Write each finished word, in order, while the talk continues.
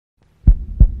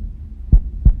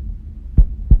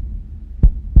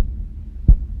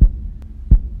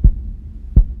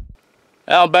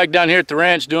I'm back down here at the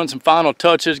ranch doing some final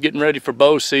touches, getting ready for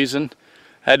bow season.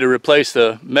 Had to replace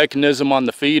the mechanism on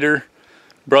the feeder,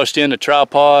 brushed in the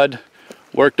tripod,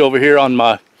 worked over here on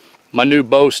my new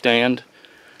bow stand.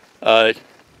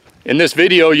 In this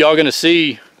video, y'all gonna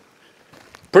see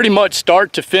pretty much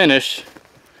start to finish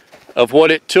of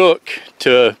what it took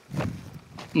to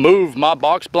move my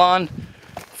box blind,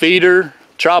 feeder,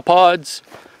 tripods,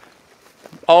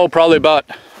 all probably about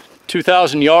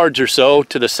 2,000 yards or so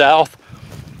to the south.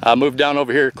 I moved down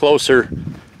over here closer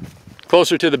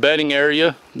to the bedding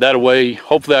area. That way,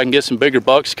 hopefully I can get some bigger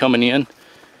bucks coming in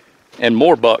and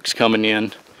more bucks coming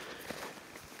in.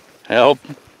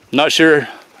 Not sure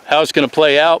how it's going to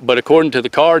play out, but according to the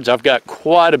cards, I've got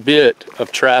quite a bit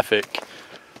of traffic.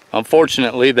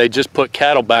 Unfortunately, they just put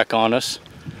cattle back on us,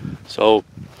 so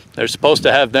they're supposed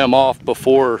to have them off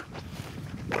before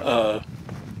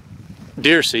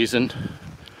deer season.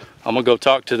 I'm gonna go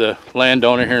talk to the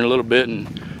landowner here in a little bit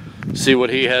and see what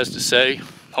he has to say.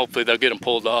 Hopefully they'll get them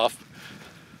pulled off.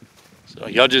 So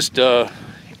y'all just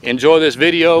enjoy this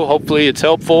video. Hopefully it's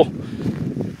helpful.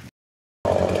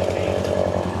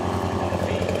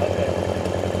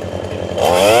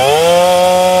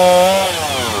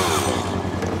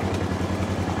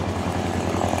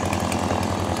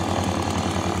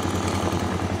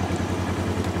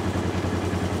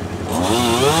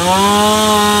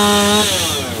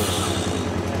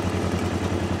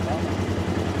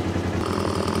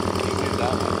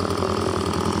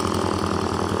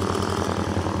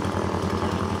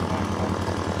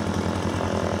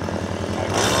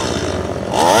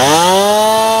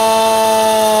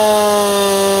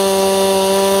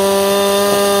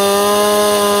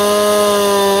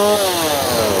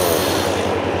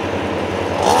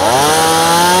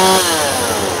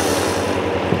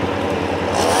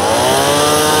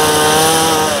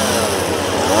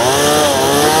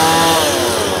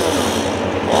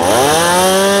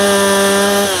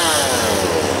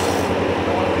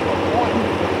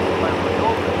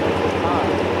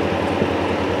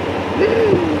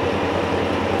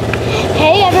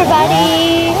 Hey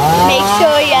everybody, make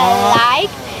sure you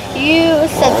like, you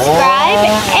subscribe,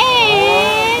 and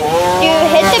you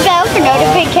hit the bell for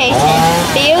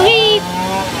notifications. See you later.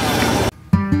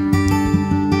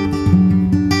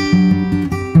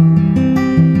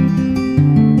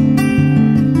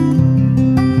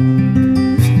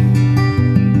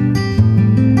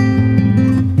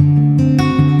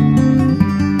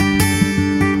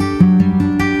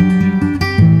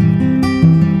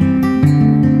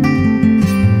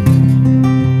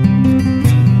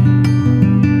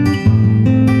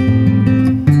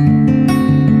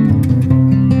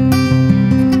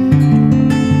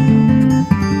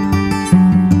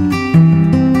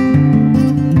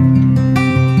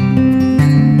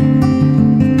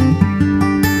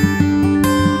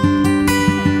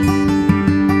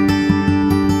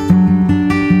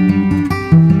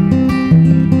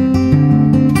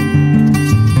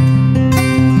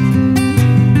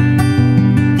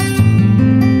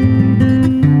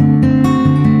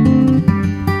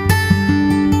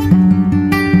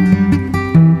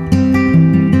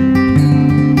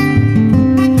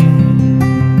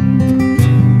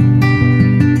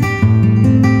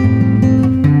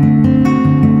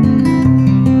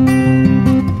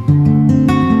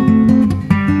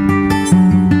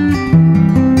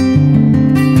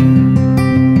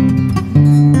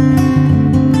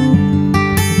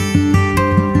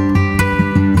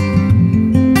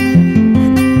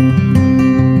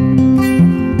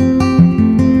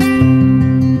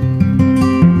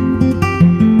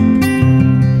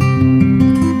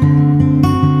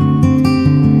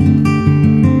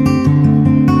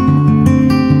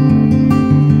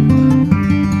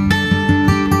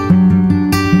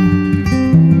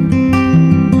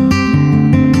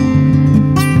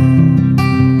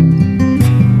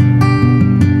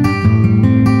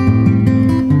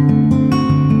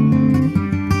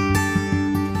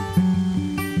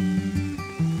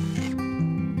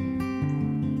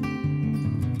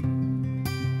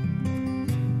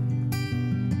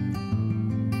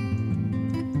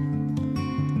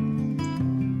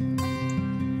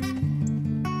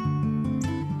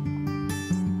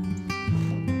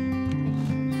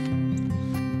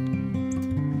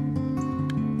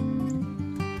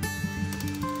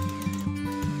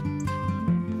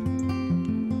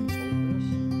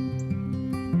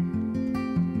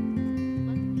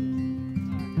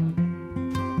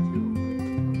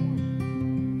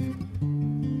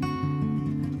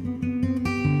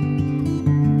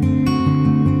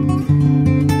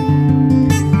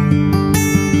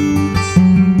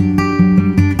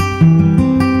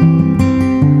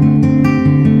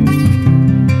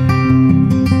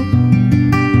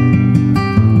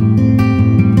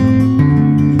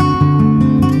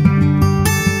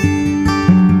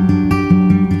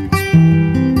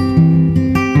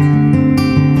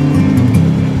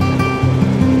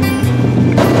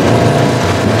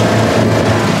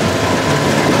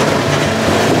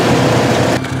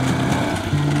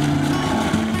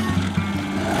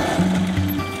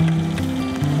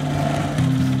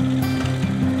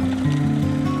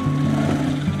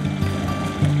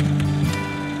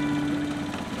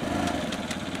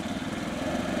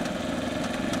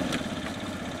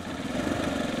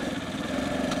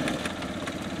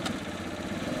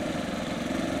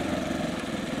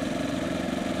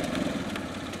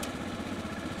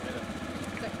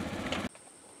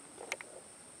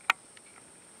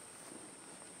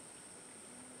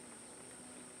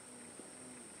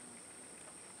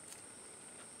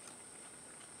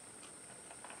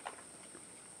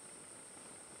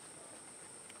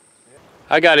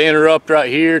 I got to interrupt right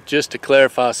here just to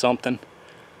clarify something.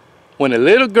 When a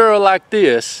little girl like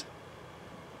this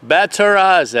bats her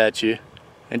eyes at you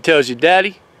and tells you,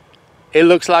 "Daddy, it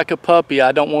looks like a puppy,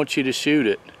 I don't want you to shoot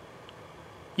it,"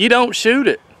 you don't shoot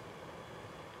it.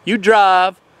 You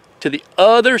drive to the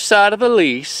other side of the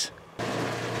lease,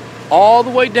 all the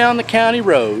way down the county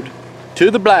road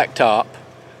to the blacktop,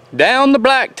 down the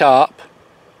blacktop,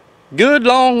 good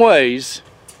long ways,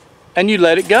 and you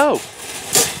let it go.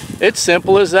 It's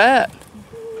simple as that.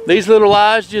 These little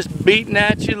eyes just beating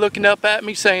at you, looking up at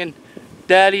me saying,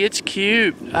 "Daddy, it's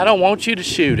cute. I don't want you to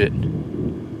shoot it."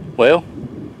 Well,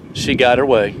 she got her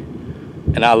way,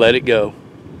 and I let it go.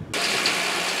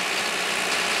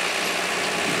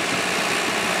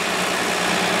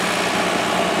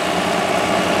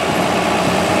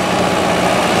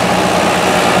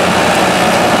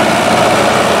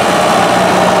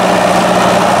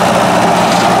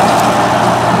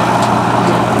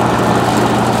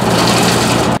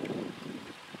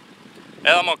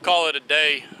 Well, I'm gonna call it a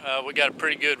day. We got a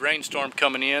pretty good rainstorm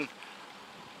coming in.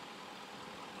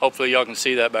 Hopefully y'all can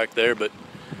see that back there, but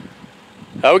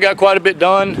we got quite a bit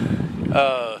done.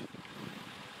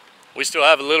 We still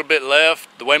have a little bit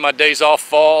left. The way my days off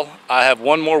fall, I have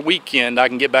one more weekend I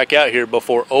can get back out here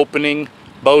before opening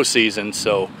bow season.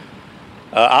 So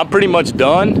I'm pretty much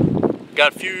done.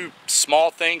 Got a few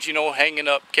small things, you know, hanging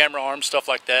up camera arms, stuff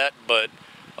like that. But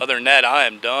other than that, I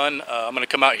am done. I'm gonna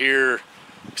come out here,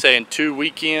 say, in 2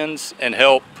 weekends and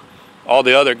help all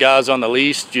the other guys on the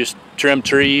lease just trim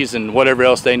trees and whatever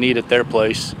else they need at their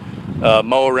place.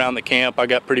 Mow around the camp. I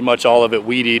got pretty much all of it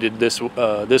weed eated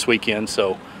this weekend.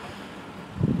 So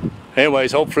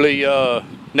anyways, hopefully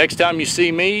next time you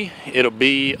see me, it'll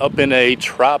be up in a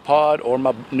tripod or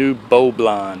my new bow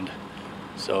blind.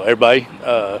 So everybody,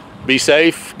 be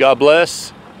safe, God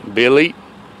bless, be elite.